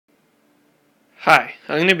Hi,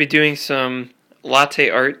 I'm going to be doing some latte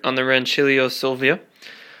art on the Rancilio Silvia.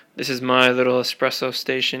 This is my little espresso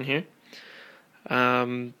station here.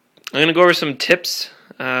 I'm going to go over some tips.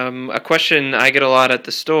 A question I get a lot at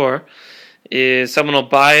the store is someone will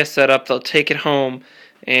buy a setup, they'll take it home,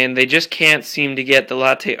 and they just can't seem to get the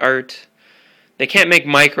latte art. They can't make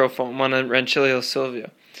microfoam on a Rancilio Silvia.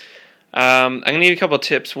 I'm going to give you a couple of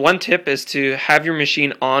tips. One tip is to have your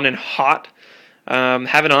machine on and hot.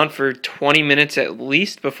 Have it on for 20 minutes at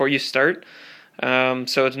least before you start.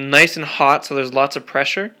 So it's nice and hot, so there's lots of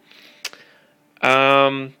pressure.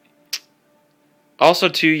 Also,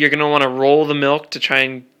 too, you're going to want to roll the milk to try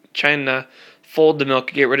and fold the milk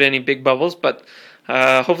to get rid of any big bubbles. But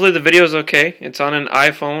hopefully the video is okay. It's on an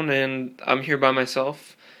iPhone, and I'm here by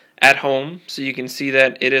myself at home, so you can see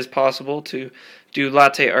that it is possible to do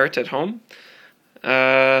latte art at home.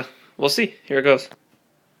 We'll see. Here it goes.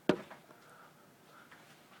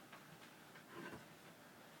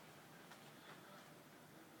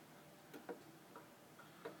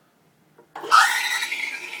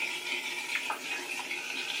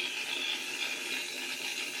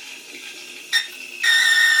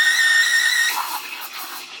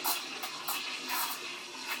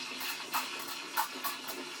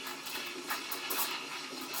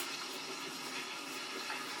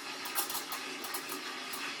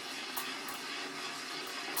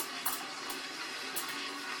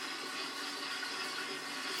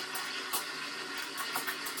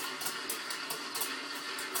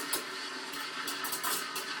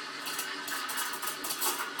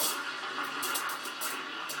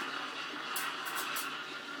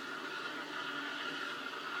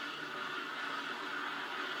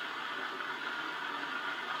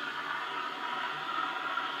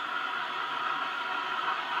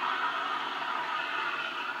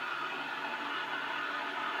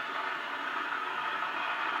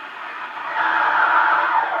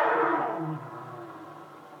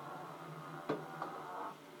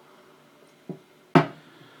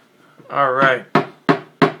 Alright,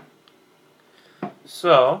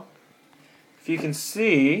 so if you can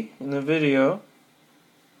see in the video,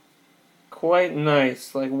 quite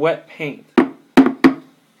nice, like wet paint.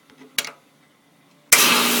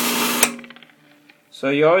 So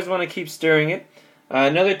you always want to keep stirring it.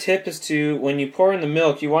 Another tip is to, when you pour in the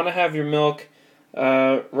milk, you want to have your milk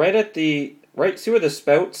see where the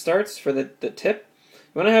spout starts for the tip?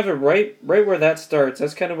 You want to have it right where that starts.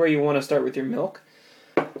 That's kind of where you want to start with your milk.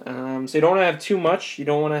 So you don't want to have too much. You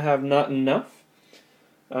don't want to have not enough.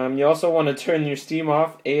 You also want to turn your steam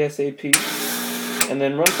off ASAP. And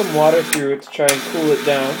then run some water through it to try and cool it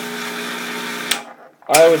down.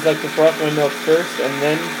 I always like to froth my milk first and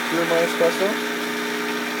then brew my espresso.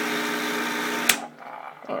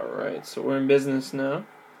 Alright, so we're in business now.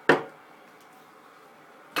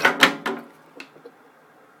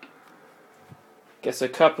 Guess a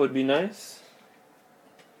cup would be nice.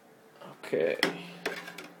 Okay.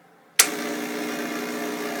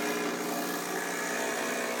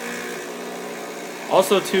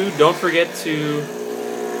 Also, too, don't forget to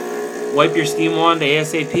wipe your steam wand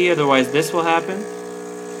ASAP, otherwise this will happen.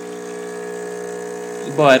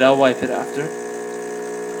 But I'll wipe it after.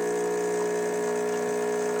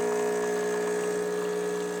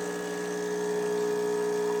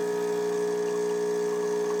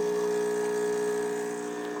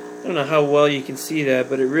 I don't know how well you can see that,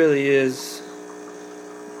 but it really is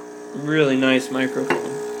really nice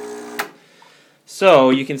microphone. So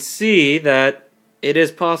you can see that it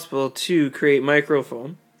is possible to create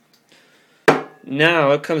microfoam.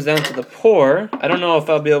 Now it comes down to the pour. I don't know if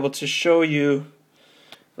I'll be able to show you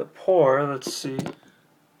the pour. Let's see.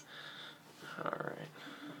 Alright.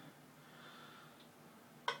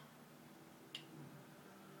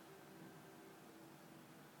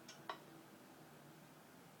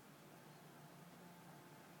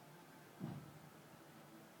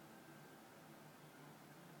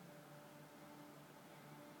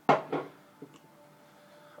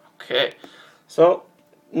 Okay, so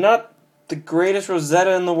not the greatest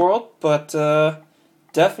Rosetta in the world, but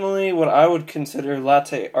definitely what I would consider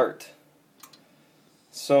latte art.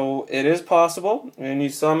 So it is possible, and you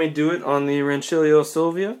saw me do it on the Rancilio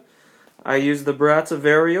Silvia. I used the Baratza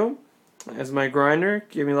Vario as my grinder,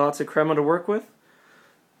 gave me lots of crema to work with.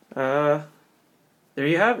 There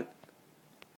you have it.